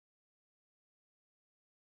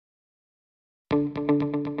Modern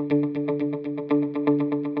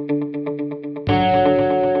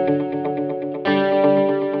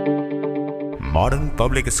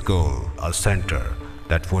public school, a center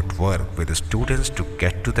that would work with the students to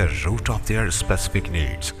get to the root of their specific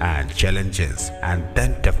needs and challenges and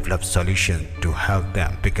then develop solutions to help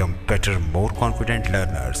them become better, more confident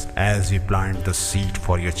learners as we plant the seed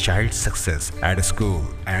for your child's success at school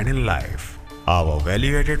and in life. Our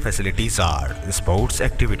value-added facilities are sports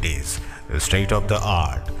activities,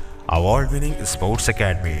 state-of-the-art, award-winning sports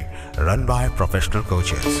academy run by professional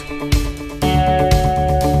coaches.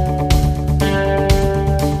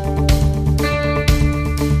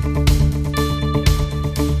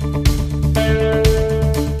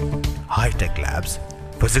 High-tech labs,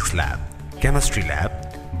 physics lab, chemistry lab,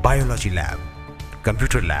 biology lab,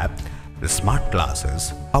 computer lab, smart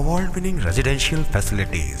classes, award-winning residential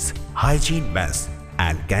facilities, hygiene mess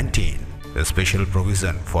and canteen, special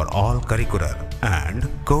provision for all curricular and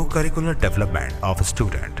co-curricular development of a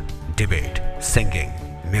student, debate, singing,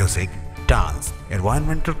 music, dance,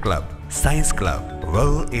 environmental club, science club,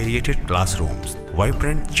 well-aerated classrooms,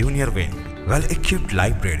 vibrant junior wing, well-equipped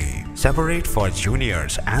library, separate for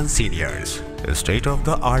juniors and seniors,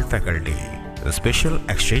 state-of-the-art faculty, a special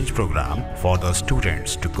exchange program for the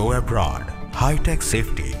students to go abroad, high-tech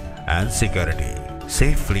safety and security,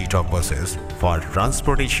 safe fleet of buses for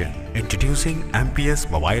transportation, introducing MPS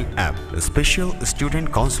mobile app, special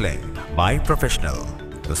student counseling by professional,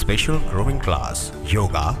 a special growing class,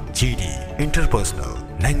 yoga, GD, interpersonal,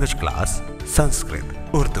 language class, Sanskrit,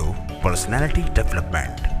 Urdu, personality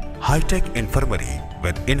development, high-tech infirmary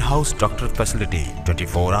with in-house doctor facility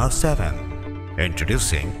 24/7.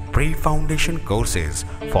 Introducing pre-foundation courses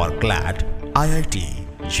for CLAT, IIT,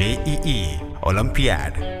 JEE,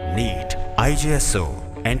 Olympiad, NEET, IJSO,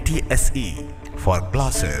 NTSE for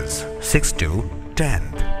classes 6 to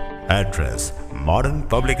 10th. Address: Modern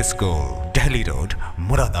Public School, Delhi Road,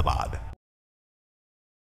 Moradabad.